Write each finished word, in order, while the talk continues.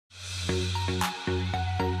Hello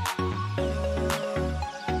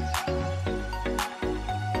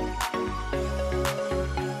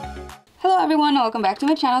everyone, welcome back to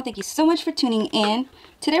my channel. Thank you so much for tuning in.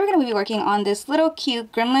 Today we're going to be working on this little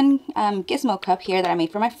cute gremlin gizmo cup here that I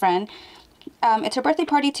made for my friend. It's her birthday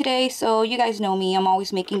party today, so you guys know me. I'm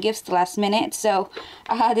always making gifts the last minute. So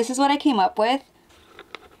this is what I came up with.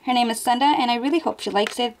 Her name is Sunda and I really hope she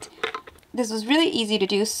likes it. This was really easy to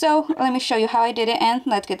do, so let me show you how I did it and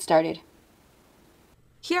let's get started.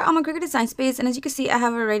 Here I'm on Cricut Design Space, and as you can see I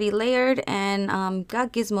have already layered and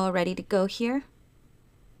got Gizmo ready to go here.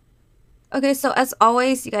 Okay, so as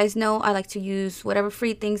always, you guys know I like to use whatever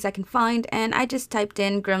free things I can find, and I just typed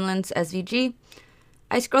in Gremlins SVG.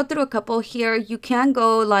 I scrolled through a couple here. You can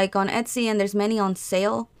go like on Etsy and there's many on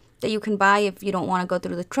sale that you can buy if you don't want to go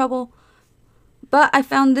through the trouble. But I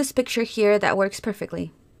found this picture here that works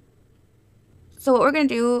perfectly. So what we're going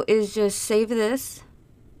to do is just save this.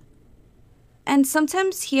 And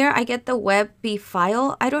sometimes here I get the WebP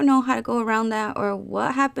file. I don't know how to go around that or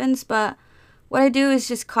what happens, but what I do is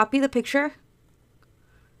just copy the picture,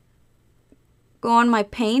 go on my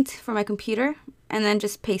Paint for my computer, and then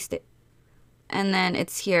just paste it. And then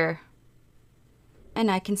it's here. And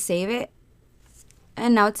I can save it.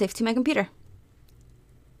 And now it's saved to my computer.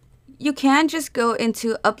 You can just go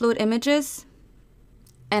into Upload Images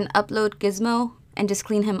and upload Gizmo and just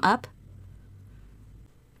clean him up.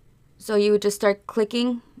 So you would just start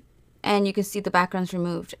clicking and you can see the background's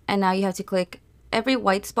removed. And now you have to click every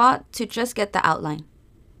white spot to just get the outline.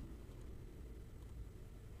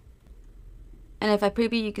 And if I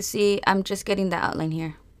preview, you can see I'm just getting the outline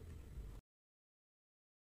here.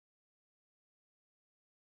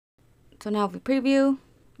 So now if we preview,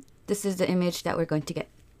 this is the image that we're going to get.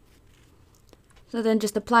 So then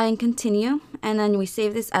just apply and continue, and then we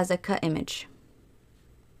save this as a cut image.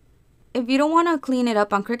 If you don't want to clean it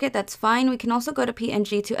up on Cricut, that's fine. We can also go to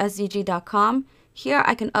png to svg.com. Here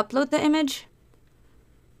I can upload the image.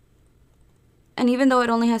 And even though it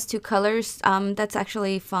only has two colors, that's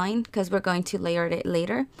actually fine because we're going to layer it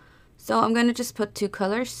later. So I'm going to just put two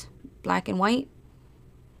colors, black and white,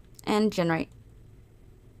 and generate.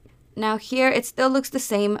 Now here it still looks the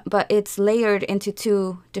same, but it's layered into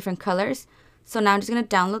two different colors. So now I'm just going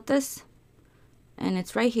to download this, and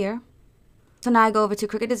it's right here. So now I go over to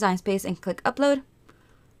Cricut Design Space and click Upload,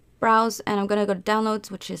 Browse, and I'm going to go to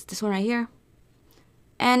Downloads, which is this one right here.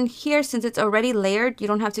 And here, since it's already layered, you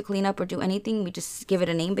don't have to clean up or do anything. We just give it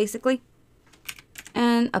a name basically.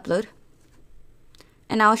 And upload.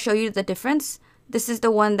 And I'll show you the difference. This is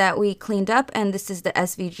the one that we cleaned up, and this is the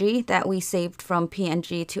SVG that we saved from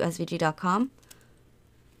png to svg.com.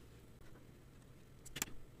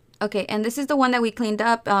 Okay, and this is the one that we cleaned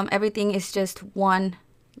up. Everything is just one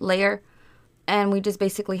layer, and we just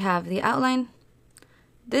basically have the outline.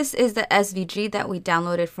 This is the SVG that we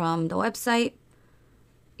downloaded from the website.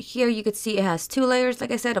 Here you could see it has two layers,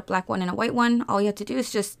 like I said, a black one and a white one. All you have to do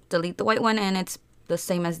is just delete the white one and it's the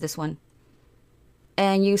same as this one.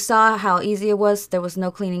 And you saw how easy it was. There was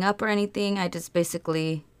no cleaning up or anything. I just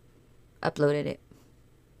basically uploaded it.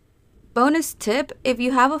 Bonus tip, if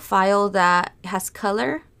you have a file that has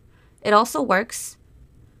color, it also works.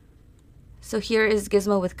 So here is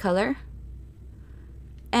Gizmo with color.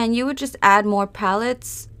 And you would just add more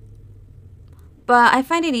palettes. But I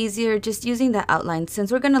find it easier just using the outline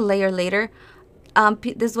since we're going to layer later.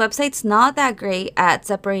 This website's not that great at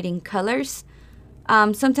separating colors.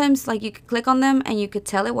 Sometimes like you could click on them and you could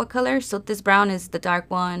tell it what color. So this brown is the dark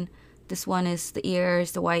one. This one is the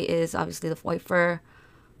ears. The white is obviously the white fur.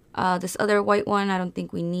 This other white one I don't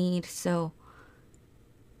think we need.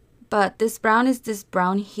 But this brown is this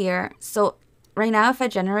brown here. So right now if I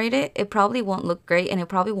generate it, it probably won't look great and it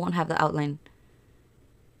probably won't have the outline.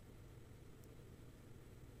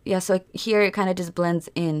 Yeah, so here it kind of just blends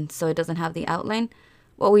in, so it doesn't have the outline.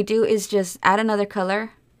 What we do is just add another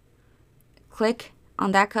color, click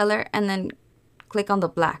on that color, and then click on the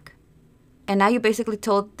black. And now you basically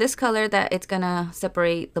told this color that it's gonna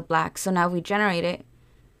separate the black. So now we generate it.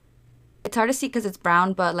 It's hard to see because it's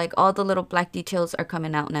brown, but like all the little black details are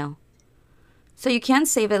coming out now. So you can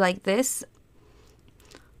save it like this.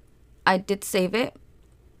 I did save it.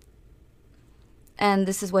 And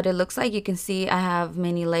this is what it looks like. You can see I have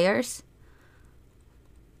many layers.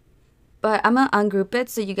 But I'm going to ungroup it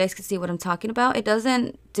so you guys can see what I'm talking about. It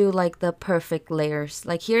doesn't do like the perfect layers.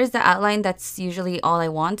 Like here's the outline. That's usually all I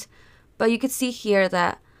want. But you can see here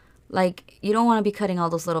that like you don't want to be cutting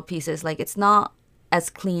all those little pieces. Like it's not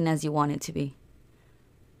as clean as you want it to be.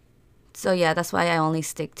 So yeah, that's why I only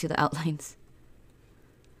stick to the outlines.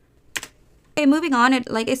 Okay, moving on.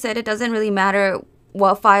 Like I said, it doesn't really matter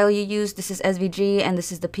what file you use. This is SVG and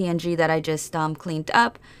this is the PNG that I just cleaned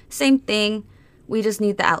up. Same thing, we just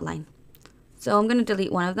need the outline. So I'm gonna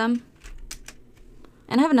delete one of them.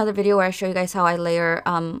 And I have another video where I show you guys how I layer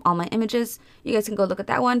all my images. You guys can go look at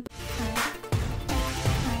that one.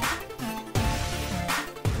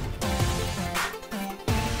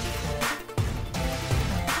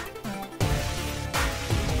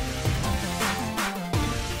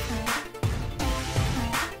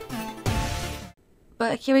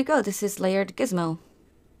 But here we go, this is layered Gizmo.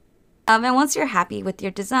 And once you're happy with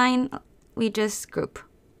your design, we just group.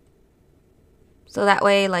 So that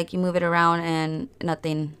way, like, you move it around and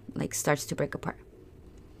nothing like starts to break apart.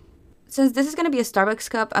 Since this is gonna be a Starbucks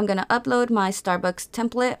cup, I'm gonna upload my Starbucks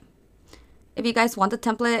template. If you guys want the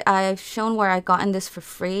template, I've shown where I gotten this for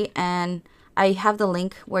free, and I have the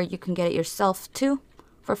link where you can get it yourself too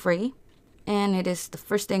for free. And it is the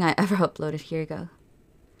first thing I ever uploaded. Here you go.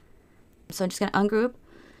 So I'm just gonna ungroup.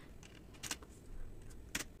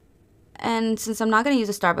 And since I'm not going to use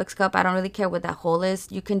a Starbucks cup, I don't really care what that hole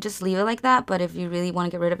is. You can just leave it like that, but if you really want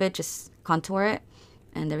to get rid of it, just contour it.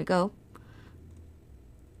 And there we go.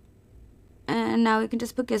 And now we can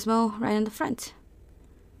just put Gizmo right in the front.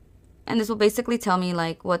 And this will basically tell me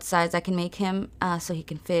like what size I can make him so he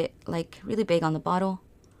can fit like really big on the bottle.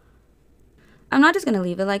 I'm not just going to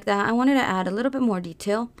leave it like that. I wanted to add a little bit more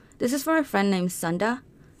detail. This is for a friend named Sunda.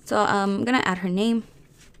 So I'm going to add her name.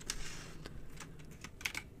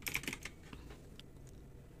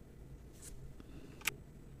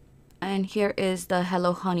 And here is the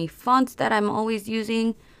Hello Honey font that I'm always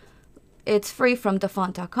using. It's free from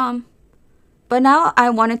thefont.com. But now I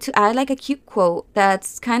wanted to add like a cute quote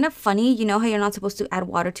that's kind of funny. You know how you're not supposed to add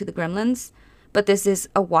water to the Gremlins? But this is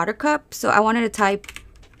a water cup. So I wanted to type,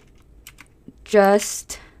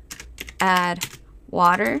 just add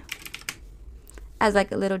water, as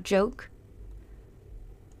like a little joke.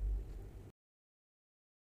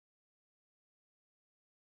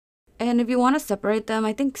 And if you want to separate them,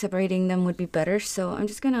 I think separating them would be better. So I'm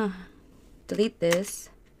just gonna delete this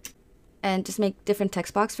and just make different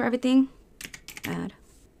text box for everything. Add.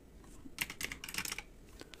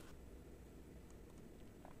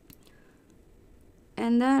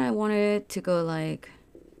 And then I wanted it to go like,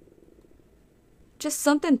 just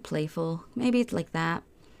something playful. Maybe it's like that.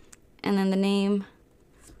 And then the name,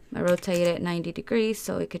 I rotate it 90 degrees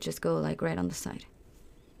so it could just go like right on the side.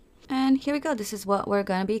 And here we go. This is what we're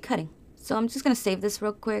going to be cutting. So I'm just going to save this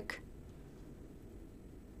real quick.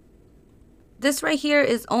 This right here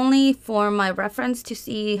is only for my reference to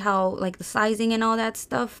see how like the sizing and all that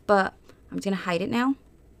stuff. But I'm just going to hide it now.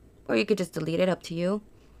 Or you could just delete it, up to you.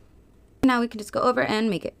 Now we can just go over and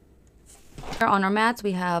make it. Here on our mats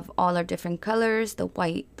we have all our different colors. The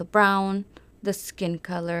white, the brown, the skin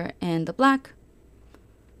color, and the black.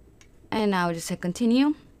 And now just hit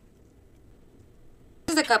continue.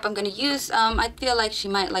 This is the cup I'm going to use. I feel like she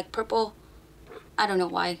might like purple. I don't know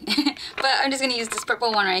why. But I'm just going to use this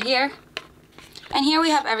purple one right here. And here we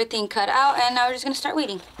have everything cut out, and now we're just going to start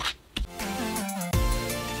weeding.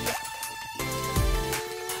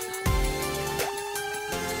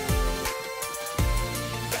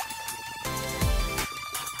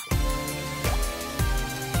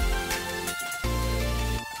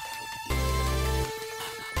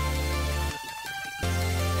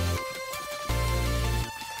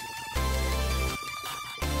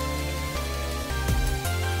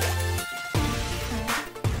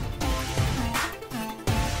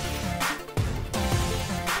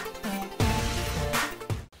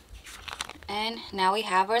 And now we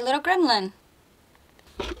have our little gremlin.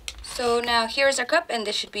 So now here's our cup, and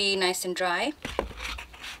this should be nice and dry.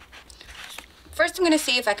 First I'm going to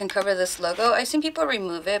see if I can cover this logo. I've seen people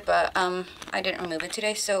remove it, but I didn't remove it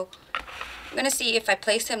today. So I'm going to see if I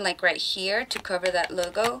place him like right here to cover that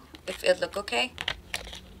logo, if it look okay.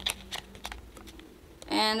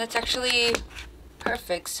 And that's actually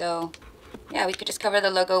perfect. So yeah, we could just cover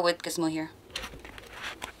the logo with Gizmo here.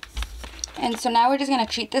 And so now we're just going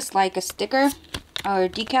to treat this like a sticker or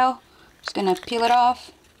decal. Just going to peel it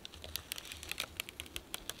off.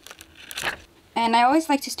 And I always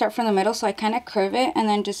like to start from the middle, so I kind of curve it and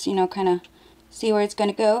then just, you know, kind of see where it's going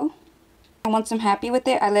to go. And once I'm happy with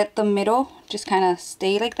it, I let the middle just kind of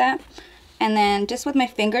stay like that. And then just with my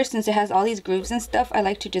fingers, since it has all these grooves and stuff, I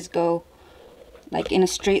like to just go like in a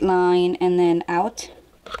straight line and then out.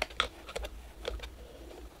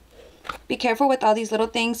 Be careful with all these little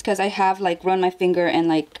things because I have like run my finger and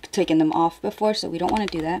like taken them off before, so we don't want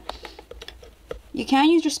to do that. You can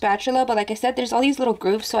use your spatula, but like I said, there's all these little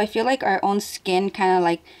grooves, so I feel like our own skin kind of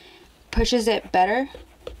like pushes it better.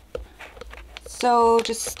 So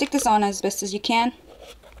just stick this on as best as you can.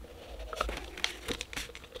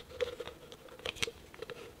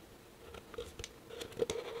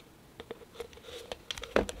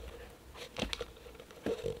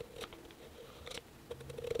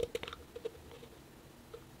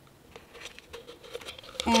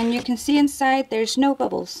 And you can see inside there's no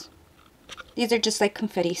bubbles. These are just like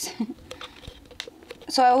confettis.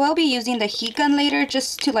 So I will be using the heat gun later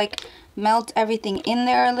just to like melt everything in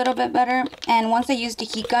there a little bit better. And once I use the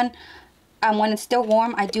heat gun, when it's still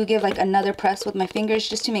warm, I do give like another press with my fingers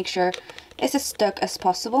just to make sure it's as stuck as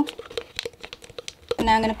possible. And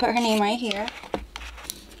now I'm going to put her name right here.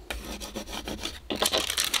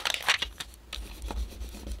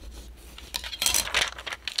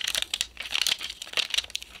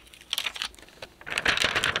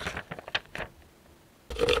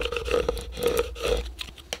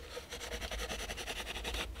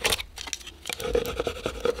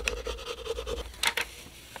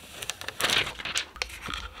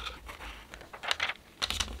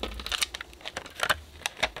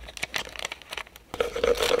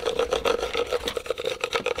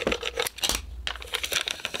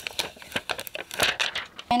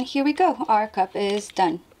 And here we go, our cup is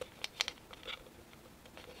done.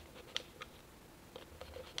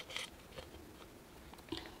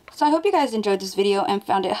 So I hope you guys enjoyed this video and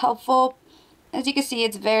found it helpful. As you can see,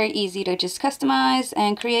 it's very easy to just customize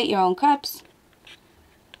and create your own cups.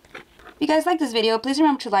 If you guys like this video, please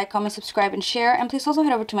remember to like, comment, subscribe, and share. And please also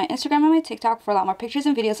head over to my Instagram and my TikTok for a lot more pictures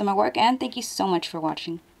and videos of my work. And thank you so much for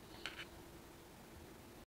watching.